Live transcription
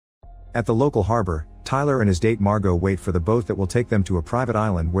At the local harbor, Tyler and his date Margot wait for the boat that will take them to a private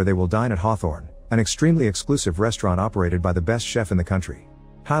island where they will dine at Hawthorne, an extremely exclusive restaurant operated by the best chef in the country.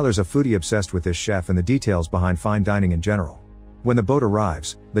 Tyler's a foodie obsessed with this chef and the details behind fine dining in general. When the boat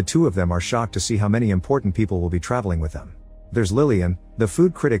arrives, the two of them are shocked to see how many important people will be traveling with them. There's Lillian, the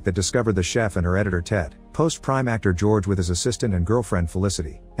food critic that discovered the chef, and her editor Ted, post-prime actor George with his assistant and girlfriend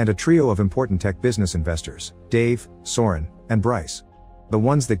Felicity, and a trio of important tech business investors, Dave, Soren, and Bryce. The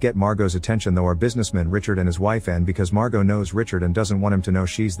ones that get Margot's attention though are businessmen Richard and his wife Anne, because Margot knows Richard and doesn't want him to know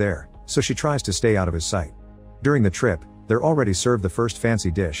she's there, so she tries to stay out of his sight. During the trip, they're already served the first fancy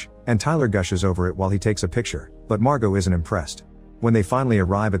dish, and Tyler gushes over it while he takes a picture, but Margot isn't impressed. When they finally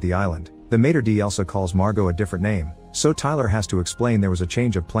arrive at the island, the maitre d' Elsa calls Margot a different name, so Tyler has to explain there was a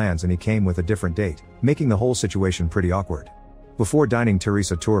change of plans and he came with a different date, making the whole situation pretty awkward. Before dining,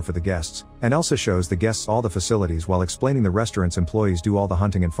 Teresa tour for the guests, and Elsa shows the guests all the facilities while explaining the restaurant's employees do all the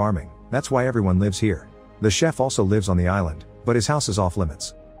hunting and farming. That's why everyone lives here. The chef also lives on the island, but his house is off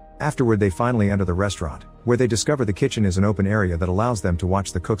limits. Afterward they finally enter the restaurant, where they discover the kitchen is an open area that allows them to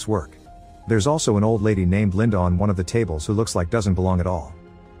watch the cooks work. There's also an old lady named Linda on one of the tables who looks like doesn't belong at all.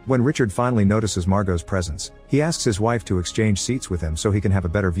 When Richard finally notices Margot's presence, he asks his wife to exchange seats with him so he can have a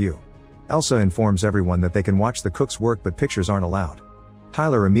better view. Elsa informs everyone that they can watch the cooks work but pictures aren't allowed.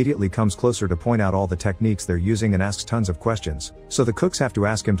 Tyler immediately comes closer to point out all the techniques they're using and asks tons of questions, so the cooks have to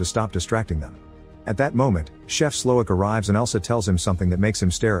ask him to stop distracting them. At that moment, Chef Slowick arrives and Elsa tells him something that makes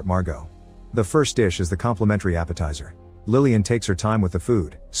him stare at Margot. The first dish is the complimentary appetizer. Lillian takes her time with the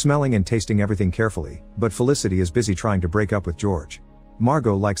food, smelling and tasting everything carefully, but Felicity is busy trying to break up with George.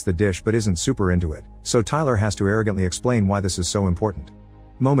 Margot likes the dish but isn't super into it, so Tyler has to arrogantly explain why this is so important.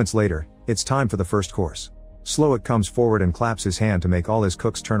 Moments later, it's time for the first course. Slowick comes forward and claps his hand to make all his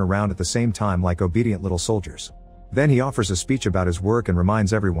cooks turn around at the same time like obedient little soldiers. Then he offers a speech about his work and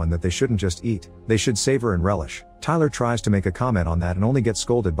reminds everyone that they shouldn't just eat, they should savor and relish. Tyler tries to make a comment on that and only gets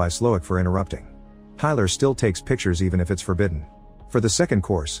scolded by Slowick for interrupting. Tyler still takes pictures even if it's forbidden. For the second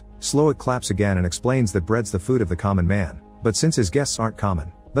course, Slowick claps again and explains that bread's the food of the common man, but since his guests aren't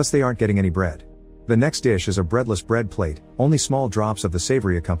common, thus they aren't getting any bread. The next dish is a breadless bread plate, only small drops of the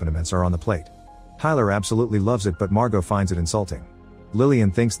savory accompaniments are on the plate. Tyler absolutely loves it but Margot finds it insulting.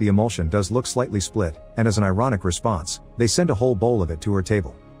 Lillian thinks the emulsion does look slightly split, and as an ironic response, they send a whole bowl of it to her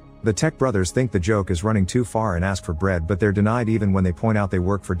table. The Tech brothers think the joke is running too far and ask for bread but they're denied even when they point out they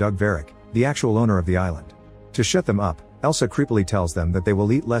work for Doug Varick, the actual owner of the island. To shut them up, Elsa creepily tells them that they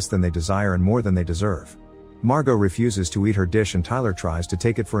will eat less than they desire and more than they deserve. Margot refuses to eat her dish and Tyler tries to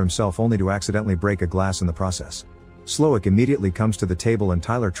take it for himself only to accidentally break a glass in the process. Slowick immediately comes to the table and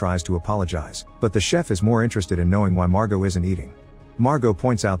Tyler tries to apologize, but the chef is more interested in knowing why Margot isn't eating. Margot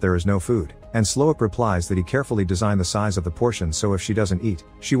points out there is no food, and Slowick replies that he carefully designed the size of the portions so if she doesn't eat,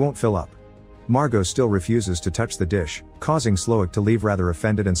 she won't fill up. Margot still refuses to touch the dish, causing Slowick to leave rather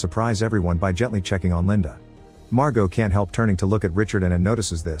offended and surprise everyone by gently checking on Linda. Margot can't help turning to look at Richard and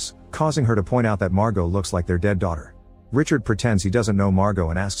notices this, causing her to point out that Margot looks like their dead daughter. Richard pretends he doesn't know Margot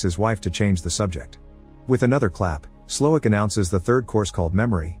and asks his wife to change the subject. With another clap, Slowick announces the third course called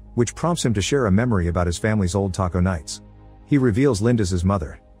Memory, which prompts him to share a memory about his family's old taco nights. He reveals Linda's his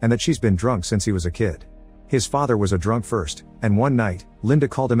mother, and that she's been drunk since he was a kid. His father was a drunk first, and one night, Linda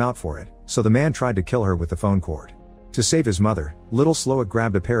called him out for it, so the man tried to kill her with the phone cord. To save his mother, little Slowick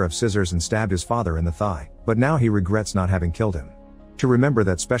grabbed a pair of scissors and stabbed his father in the thigh, but now he regrets not having killed him. To remember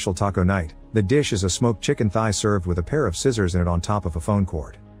that special taco night, the dish is a smoked chicken thigh served with a pair of scissors in it on top of a phone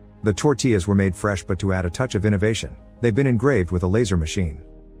cord. The tortillas were made fresh but to add a touch of innovation, they've been engraved with a laser machine.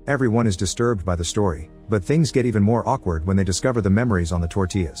 Everyone is disturbed by the story, but things get even more awkward when they discover the memories on the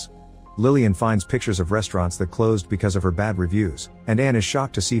tortillas. Lillian finds pictures of restaurants that closed because of her bad reviews, and Anne is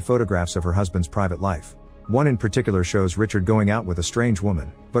shocked to see photographs of her husband's private life. One in particular shows Richard going out with a strange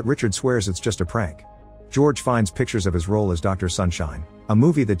woman, but Richard swears it's just a prank. George finds pictures of his role as Dr. Sunshine, a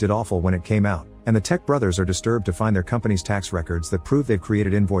movie that did awful when it came out, and the Tech brothers are disturbed to find their company's tax records that prove they've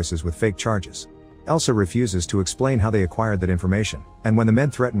created invoices with fake charges. Elsa refuses to explain how they acquired that information, and when the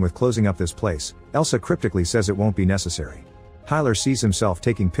men threaten with closing up this place, Elsa cryptically says it won't be necessary. Tyler sees himself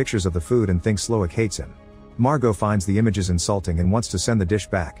taking pictures of the food and thinks Slowick hates him. Margot finds the images insulting and wants to send the dish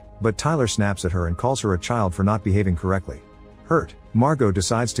back, but Tyler snaps at her and calls her a child for not behaving correctly. Hurt, Margot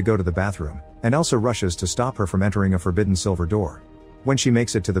decides to go to the bathroom, and Elsa rushes to stop her from entering a forbidden silver door. When she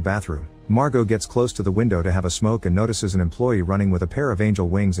makes it to the bathroom, Margot gets close to the window to have a smoke and notices an employee running with a pair of angel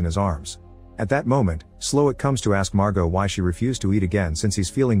wings in his arms. At that moment, Slowick comes to ask Margot why she refused to eat again since he's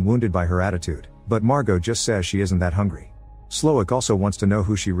feeling wounded by her attitude, but Margot just says she isn't that hungry. Slowick also wants to know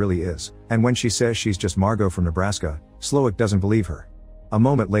who she really is, and when she says she's just Margot from Nebraska, Slowick doesn't believe her. A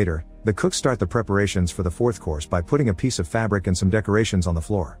moment later, The cooks start the preparations for the fourth course by putting a piece of fabric and some decorations on the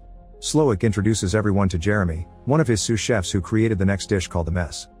floor. Slowick introduces everyone to Jeremy, one of his sous chefs who created the next dish called the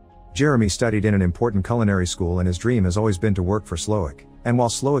mess. Jeremy studied in an important culinary school and his dream has always been to work for Slowick, and while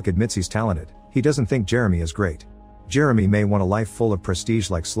Slowick admits he's talented, he doesn't think Jeremy is great. Jeremy may want a life full of prestige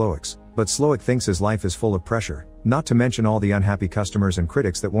like Slowick's, but Slowick thinks his life is full of pressure, not to mention all the unhappy customers and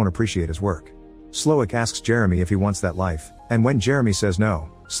critics that won't appreciate his work. Slowick asks Jeremy if he wants that life, and when Jeremy says no,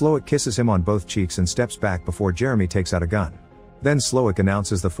 Slowick kisses him on both cheeks and steps back before Jeremy takes out a gun. Then Slowick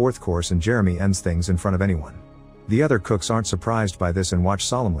announces the fourth course and Jeremy ends things in front of anyone. The other cooks aren't surprised by this and watch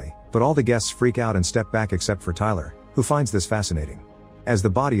solemnly, but all the guests freak out and step back except for Tyler, who finds this fascinating. As the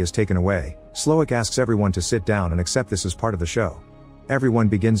body is taken away, Slowick asks everyone to sit down and accept this as part of the show. Everyone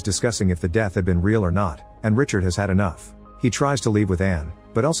begins discussing if the death had been real or not, and Richard has had enough. He tries to leave with Anne,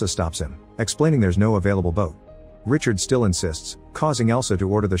 but Elsa stops him, explaining there's no available boat. Richard still insists, causing Elsa to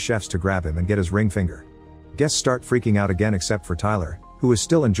order the chefs to grab him and get his ring finger. Guests start freaking out again except for Tyler, who is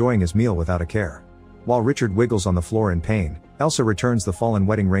still enjoying his meal without a care. While Richard wiggles on the floor in pain, Elsa returns the fallen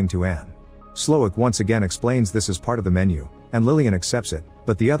wedding ring to Anne. Slowick once again explains this is part of the menu, and Lillian accepts it,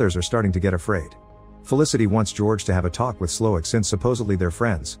 but the others are starting to get afraid. Felicity wants George to have a talk with Slowick since supposedly they're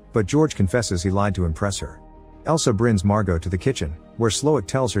friends, but George confesses he lied to impress her. Elsa brings Margot to the kitchen, where Slowick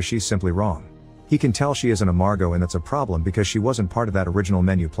tells her she's simply wrong. He can tell she isn't a Margot and that's a problem because she wasn't part of that original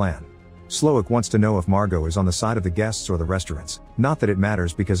menu plan. Slowick wants to know if Margot is on the side of the guests or the restaurants, not that it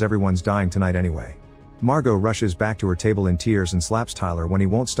matters because everyone's dying tonight anyway. Margot rushes back to her table in tears and slaps Tyler when he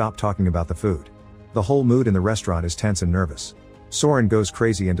won't stop talking about the food. The whole mood in the restaurant is tense and nervous. Soren goes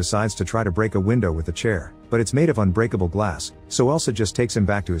crazy and decides to try to break a window with the chair, but it's made of unbreakable glass, so Elsa just takes him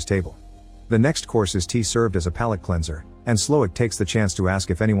back to his table. The next course is tea served as a palate cleanser, and Slowick takes the chance to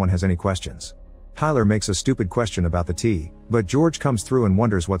ask if anyone has any questions. Tyler makes a stupid question about the tea, but George comes through and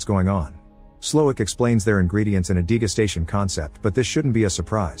wonders what's going on. Slowick explains their ingredients in a degustation concept, but this shouldn't be a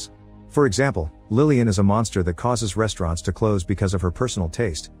surprise. For example, Lillian is a monster that causes restaurants to close because of her personal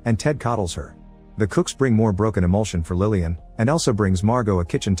taste, and Ted coddles her. The cooks bring more broken emulsion for Lillian, and Elsa brings Margot a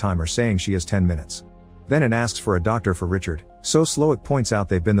kitchen timer saying she has 10 minutes. Then Anne asks for a doctor for Richard, so Slowick points out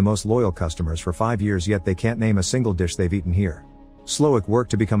they've been the most loyal customers for 5 years yet they can't name a single dish they've eaten here. Slowick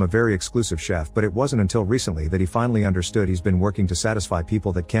worked to become a very exclusive chef, but it wasn't until recently that he finally understood he's been working to satisfy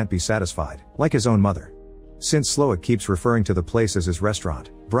people that can't be satisfied, like his own mother. Since Slowick keeps referring to the place as his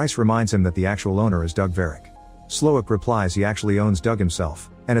restaurant, Bryce reminds him that the actual owner is Doug Varick. Slowick replies he actually owns Doug himself,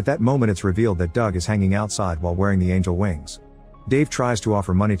 and at that moment it's revealed that Doug is hanging outside while wearing the angel wings. Dave tries to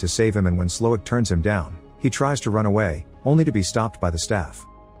offer money to save him, and when Slowick turns him down, he tries to run away, only to be stopped by the staff.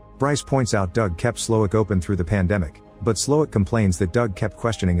 Bryce points out Doug kept Slowick open through the pandemic, but Slowick complains that Doug kept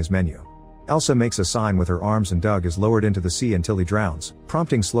questioning his menu. Elsa makes a sign with her arms and Doug is lowered into the sea until he drowns,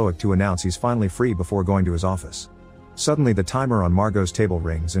 prompting Slowick to announce he's finally free before going to his office. Suddenly the timer on Margot's table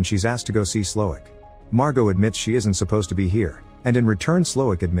rings and she's asked to go see Slowick. Margot admits she isn't supposed to be here, and in return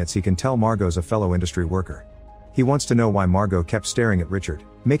Slowick admits he can tell Margot's a fellow industry worker. He wants to know why Margot kept staring at Richard,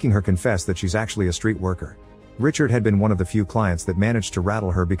 making her confess that she's actually a street worker. Richard had been one of the few clients that managed to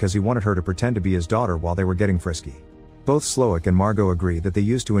rattle her because he wanted her to pretend to be his daughter while they were getting frisky. Both Slowick and Margot agree that they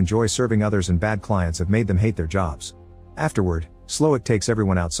used to enjoy serving others and bad clients have made them hate their jobs. Afterward, Slowick takes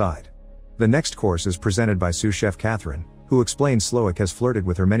everyone outside. The next course is presented by sous chef Catherine, who explains Slowick has flirted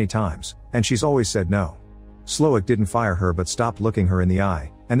with her many times, and she's always said no. Slowick didn't fire her but stopped looking her in the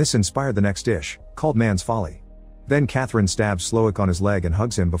eye, and this inspired the next dish, called Man's Folly. Then Catherine stabs Slowick on his leg and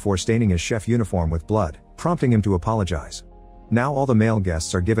hugs him before staining his chef uniform with blood, prompting him to apologize. Now all the male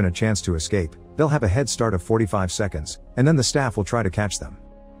guests are given a chance to escape. They'll have a head start of 45 seconds, and then the staff will try to catch them.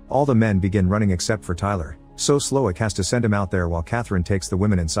 All the men begin running except for Tyler, so Slowick has to send him out there while Catherine takes the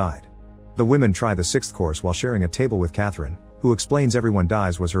women inside. The women try the sixth course while sharing a table with Catherine, who explains everyone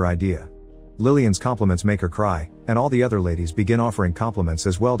dies was her idea. Lillian's compliments make her cry, and all the other ladies begin offering compliments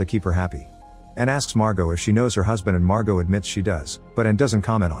as well to keep her happy. Anne asks Margot if she knows her husband and Margot admits she does, but Anne doesn't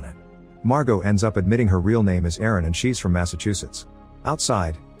comment on it. Margot ends up admitting her real name is Erin and she's from Massachusetts.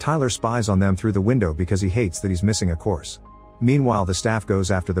 Outside, Tyler spies on them through the window because he hates that he's missing a course. Meanwhile the staff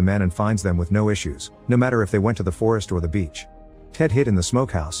goes after the men and finds them with no issues, no matter if they went to the forest or the beach. Ted hid in the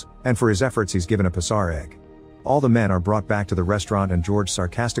smokehouse, and for his efforts he's given a Passar egg. All the men are brought back to the restaurant and George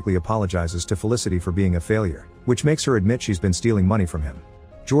sarcastically apologizes to Felicity for being a failure, which makes her admit she's been stealing money from him.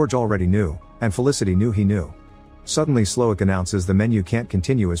 George already knew, and Felicity knew he knew. Suddenly Slowick announces the menu can't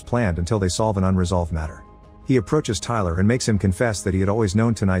continue as planned until they solve an unresolved matter. He approaches Tyler and makes him confess that he had always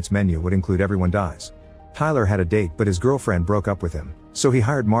known tonight's menu would include everyone dies. Tyler had a date but his girlfriend broke up with him, so he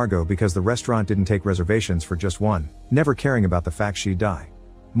hired Margot because the restaurant didn't take reservations for just one, never caring about the fact she'd die.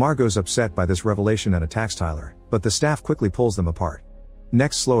 Margot's upset by this revelation and attacks Tyler, but the staff quickly pulls them apart.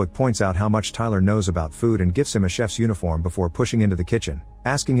 Next, Slowick points out how much Tyler knows about food and gifts him a chef's uniform before pushing into the kitchen,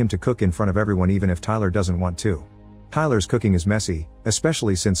 asking him to cook in front of everyone even if Tyler doesn't want to. Tyler's cooking is messy,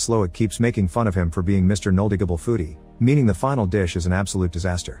 especially since Slowick keeps making fun of him for being Mr. Nuldigable Foodie, meaning the final dish is an absolute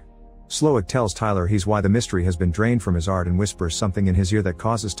disaster. Slowick tells Tyler he's why the mystery has been drained from his art and whispers something in his ear that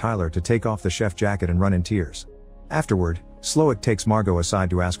causes Tyler to take off the chef jacket and run in tears. Afterward, Slowick takes Margot aside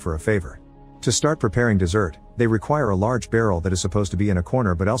to ask for a favor. To start preparing dessert, they require a large barrel that is supposed to be in a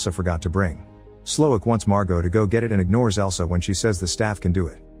corner but Elsa forgot to bring. Slowick wants Margot to go get it and ignores Elsa when she says the staff can do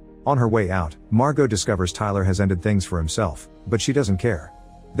it. On her way out, Margot discovers Tyler has ended things for himself, but she doesn't care.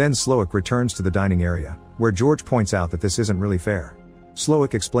 Then Slowick returns to the dining area, where George points out that this isn't really fair.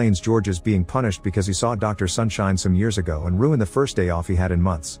 Slowick explains George is being punished because he saw Dr. Sunshine some years ago and ruined the first day off he had in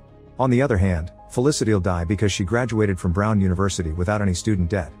months. On the other hand, Felicity'll die because she graduated from Brown University without any student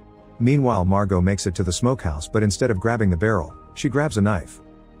debt. Meanwhile, Margot makes it to the smokehouse, but instead of grabbing the barrel, she grabs a knife.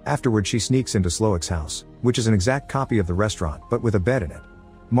 Afterward, she sneaks into Slowick's house, which is an exact copy of the restaurant but with a bed in it.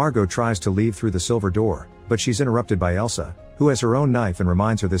 Margot tries to leave through the silver door, but she's interrupted by Elsa, who has her own knife and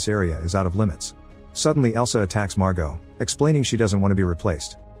reminds her this area is out of limits. Suddenly Elsa attacks Margot, explaining she doesn't want to be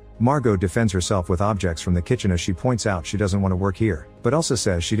replaced. Margot defends herself with objects from the kitchen as she points out she doesn't want to work here, but Elsa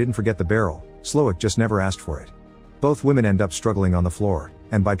says she didn't forget the barrel, Slowick just never asked for it. Both women end up struggling on the floor,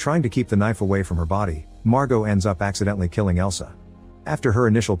 and by trying to keep the knife away from her body, Margot ends up accidentally killing Elsa. After her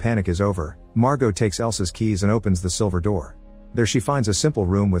initial panic is over, Margot takes Elsa's keys and opens the silver door. There she finds a simple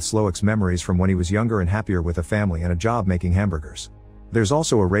room with Slowick's memories from when he was younger and happier with a family and a job making hamburgers. There's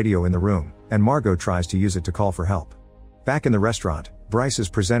also a radio in the room, and Margot tries to use it to call for help. Back in the restaurant, Bryce is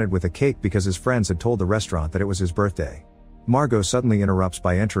presented with a cake because his friends had told the restaurant that it was his birthday. Margot suddenly interrupts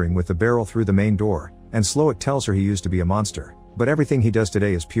by entering with the barrel through the main door, and Slowick tells her he used to be a monster, but everything he does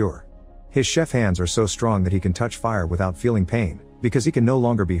today is pure. His chef hands are so strong that he can touch fire without feeling pain, because he can no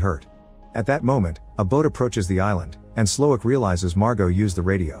longer be hurt. At that moment, a boat approaches the island, and Slowick realizes Margot used the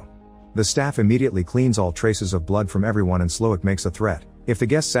radio. The staff immediately cleans all traces of blood from everyone and Slowick makes a threat: if the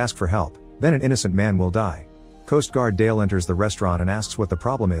guests ask for help, then an innocent man will die. Coast Guard Dale enters the restaurant and asks what the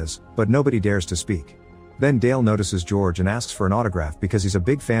problem is, but nobody dares to speak. Then Dale notices George and asks for an autograph because he's a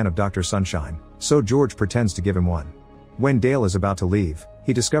big fan of Dr. Sunshine, so George pretends to give him one. When Dale is about to leave,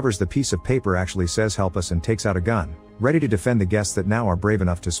 he discovers the piece of paper actually says "help us" and takes out a gun, ready to defend the guests that now are brave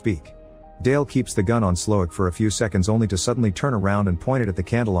enough to speak. Dale keeps the gun on Slowick for a few seconds only to suddenly turn around and point it at the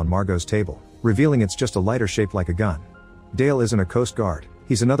candle on Margot's table, revealing it's just a lighter shaped like a gun. Dale isn't a Coast Guard,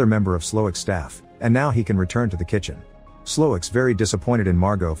 he's another member of Slowick's staff, and now he can return to the kitchen. Slowick's very disappointed in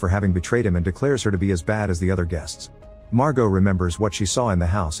Margot for having betrayed him and declares her to be as bad as the other guests. Margot remembers what she saw in the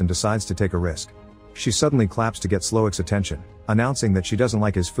house and decides to take a risk. She suddenly claps to get Slowick's attention, announcing that she doesn't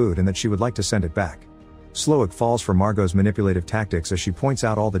like his food and that she would like to send it back. Slowick falls for Margot's manipulative tactics as she points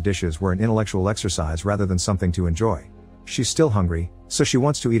out all the dishes were an intellectual exercise rather than something to enjoy. She's still hungry, so she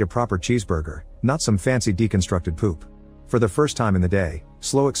wants to eat a proper cheeseburger, not some fancy deconstructed poop. For the first time in the day,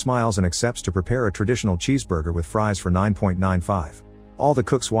 Slowick smiles and accepts to prepare a traditional cheeseburger with fries for $9.95. All the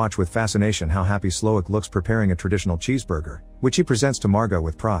cooks watch with fascination how happy Slowick looks preparing a traditional cheeseburger, which he presents to Margot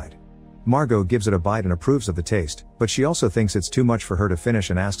with pride. Margot gives it a bite and approves of the taste, but she also thinks it's too much for her to finish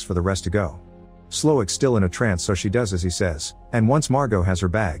and asks for the rest to go. Slowick's still in a trance, so she does as he says, and once Margot has her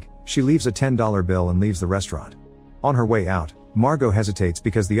bag, she leaves a $10 bill and leaves the restaurant. On her way out, Margot hesitates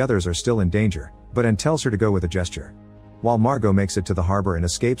because the others are still in danger, but Anne tells her to go with a gesture. While Margot makes it to the harbor and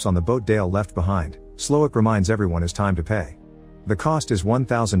escapes on the boat Dale left behind, Slowick reminds everyone it's time to pay. The cost is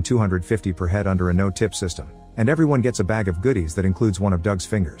 $1,250 per head under a no-tip system, and everyone gets a bag of goodies that includes one of Doug's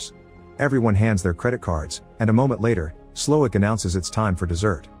fingers. Everyone hands their credit cards, and a moment later, Slowick announces it's time for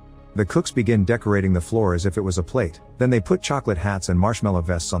dessert. The cooks begin decorating the floor as if it was a plate, then they put chocolate hats and marshmallow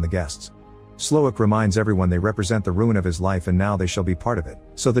vests on the guests. Slowick reminds everyone they represent the ruin of his life and now they shall be part of it,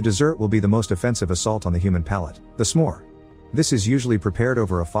 so the dessert will be the most offensive assault on the human palate, the s'more. This is usually prepared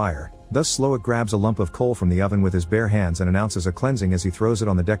over a fire, thus Slowick grabs a lump of coal from the oven with his bare hands and announces a cleansing as he throws it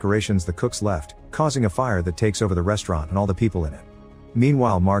on the decorations the cooks left, causing a fire that takes over the restaurant and all the people in it.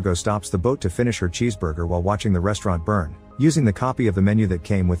 Meanwhile, Margot stops the boat to finish her cheeseburger while watching the restaurant burn, using the copy of the menu that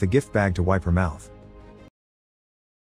came with the gift bag to wipe her mouth.